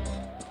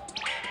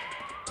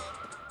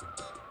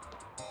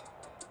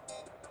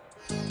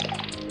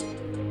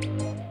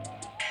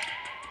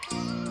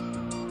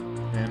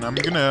 And I'm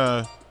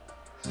gonna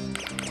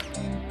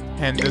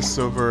hand this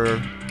over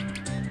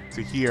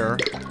to here.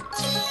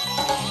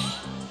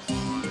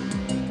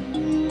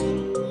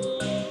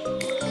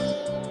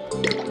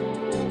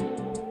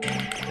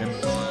 And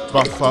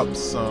buff up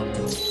some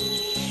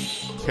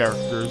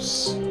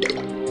characters.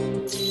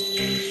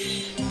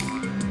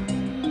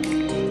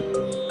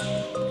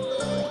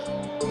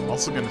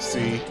 Also gonna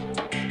see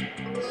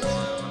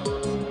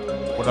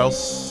what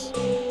else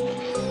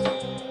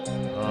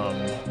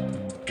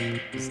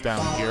is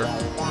down here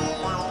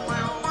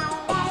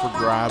up for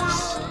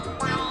grabs.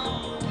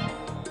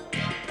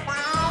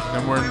 And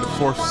then we're in the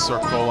fourth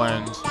circle,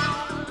 and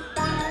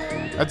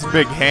that's a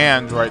big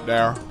hand right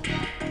there.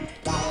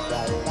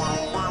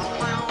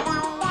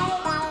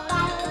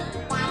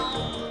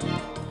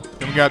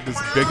 Then we got this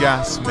big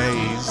ass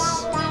maze.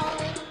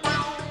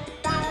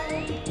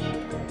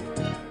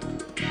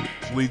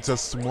 Leads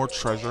us to more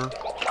treasure.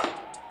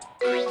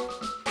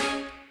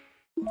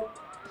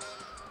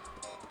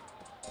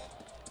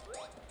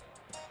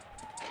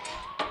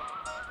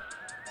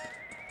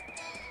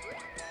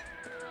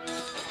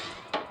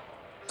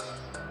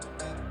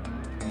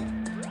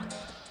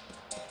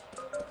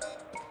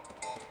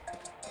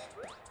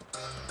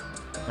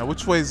 Now,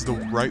 which way is the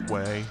right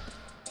way?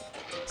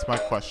 That's my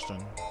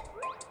question.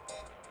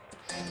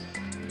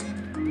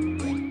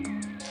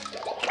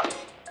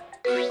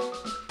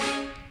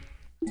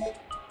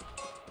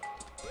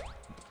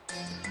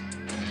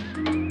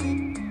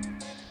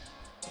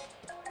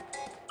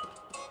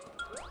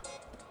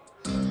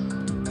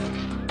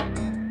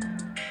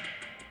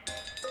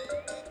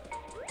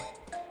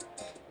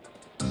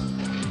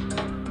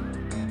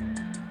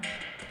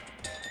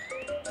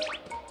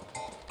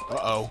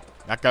 Uh-oh.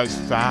 That guy's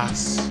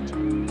fast.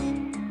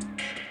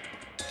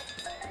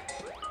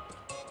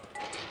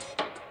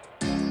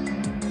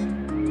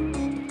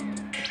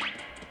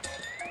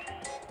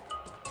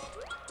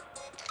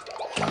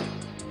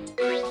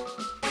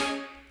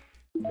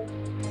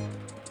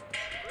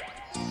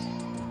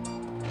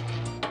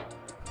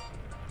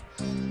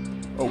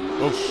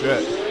 Oh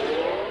shit.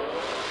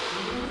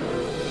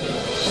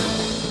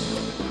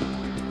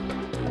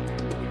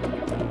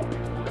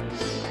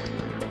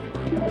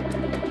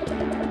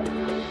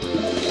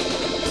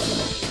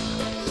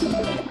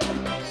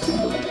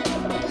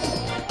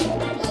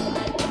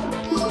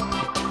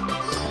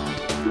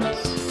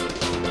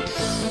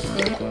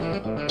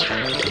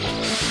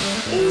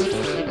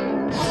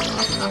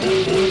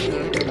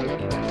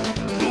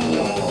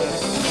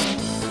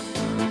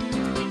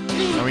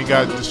 Now we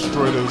gotta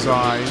destroy those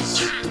eyes.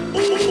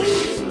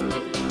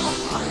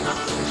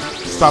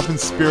 Stop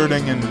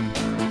inspiriting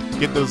and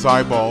get those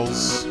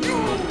eyeballs.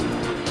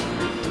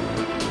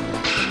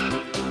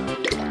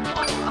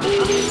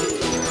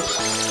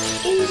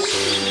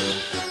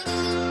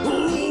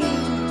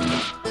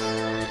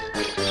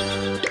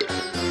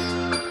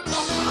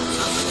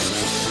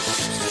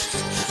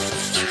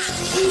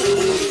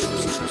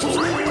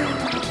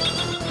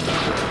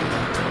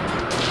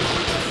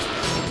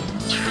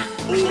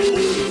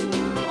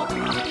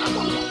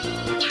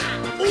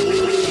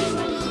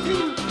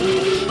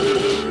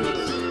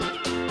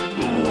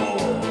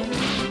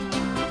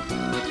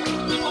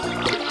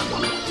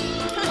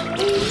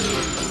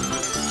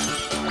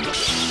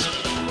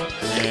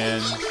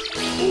 And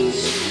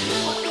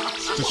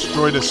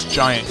destroy this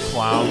giant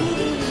clown.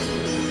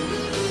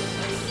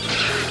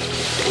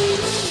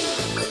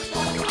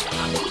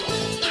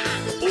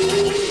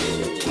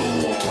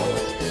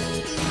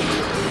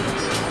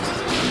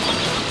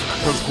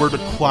 Because we're the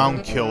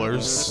clown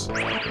killers. And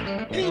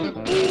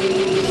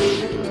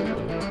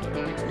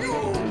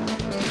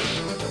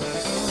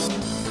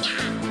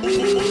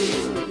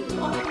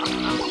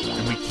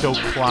we kill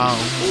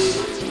clowns.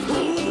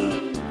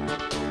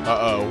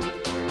 Uh-oh.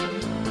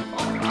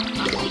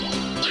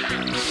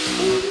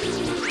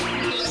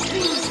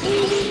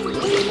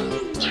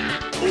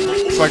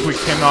 It's like we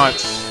cannot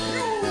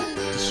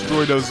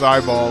destroy those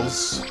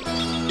eyeballs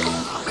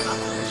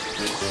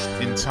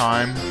in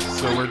time,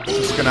 so we're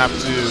just gonna have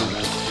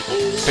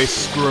to say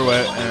screw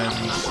it and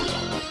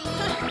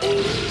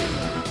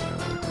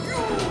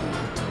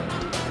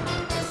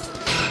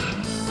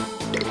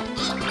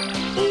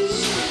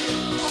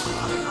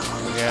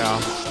yeah.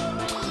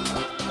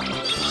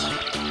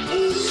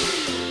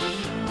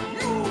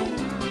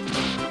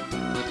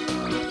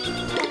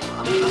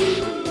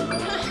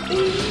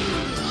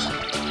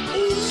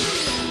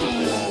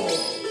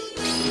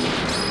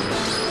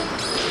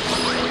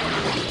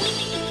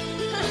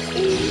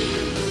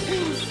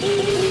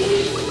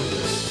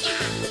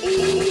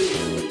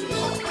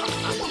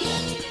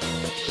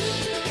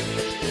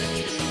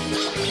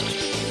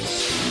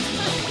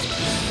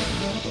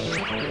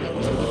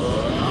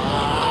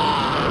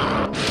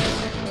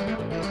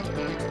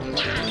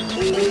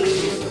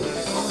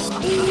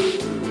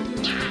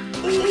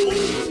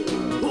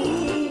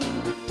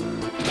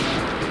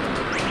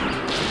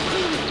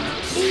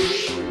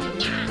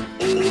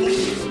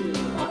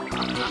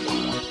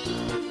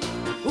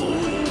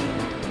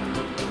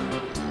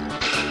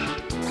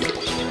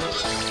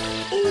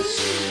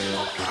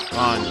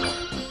 On.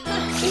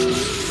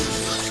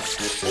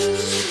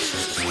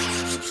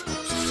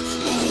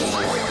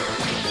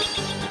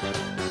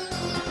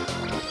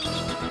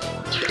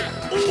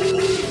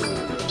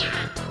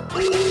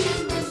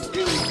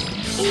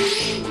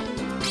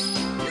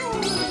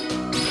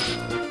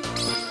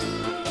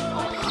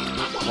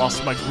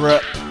 Lost my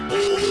grip.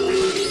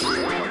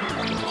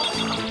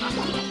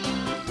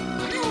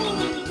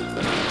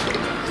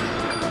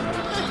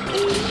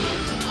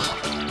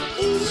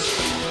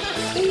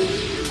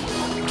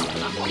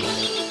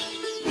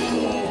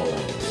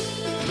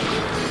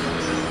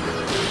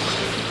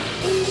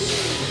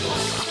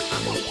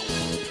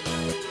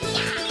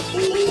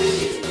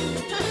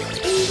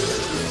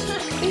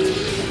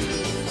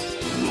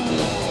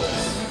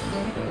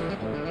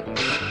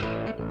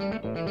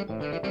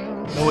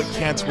 No, it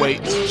can't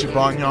wait,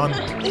 Jibanyan.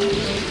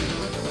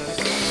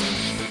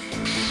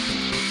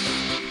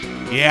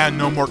 Yeah,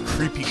 no more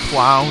creepy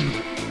clown.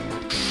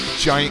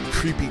 Giant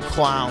creepy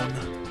clown.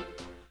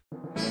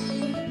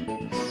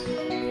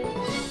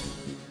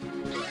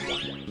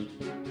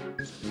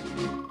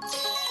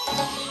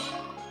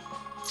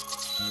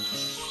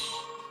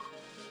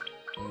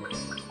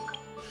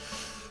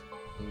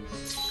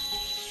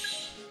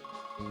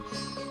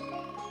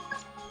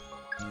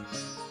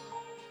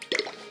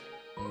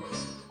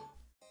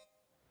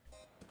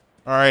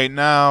 Alright,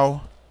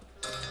 now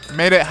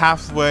made it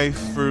halfway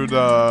through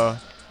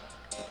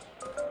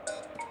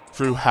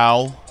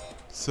hell,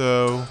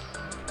 so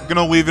I'm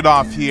gonna leave it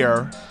off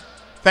here.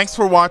 Thanks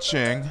for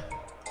watching.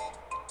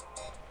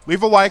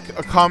 Leave a like,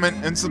 a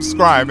comment, and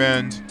subscribe,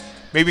 and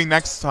maybe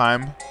next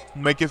time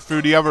we'll make it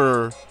through the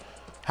other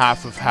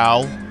half of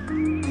hell.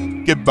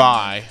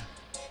 Goodbye.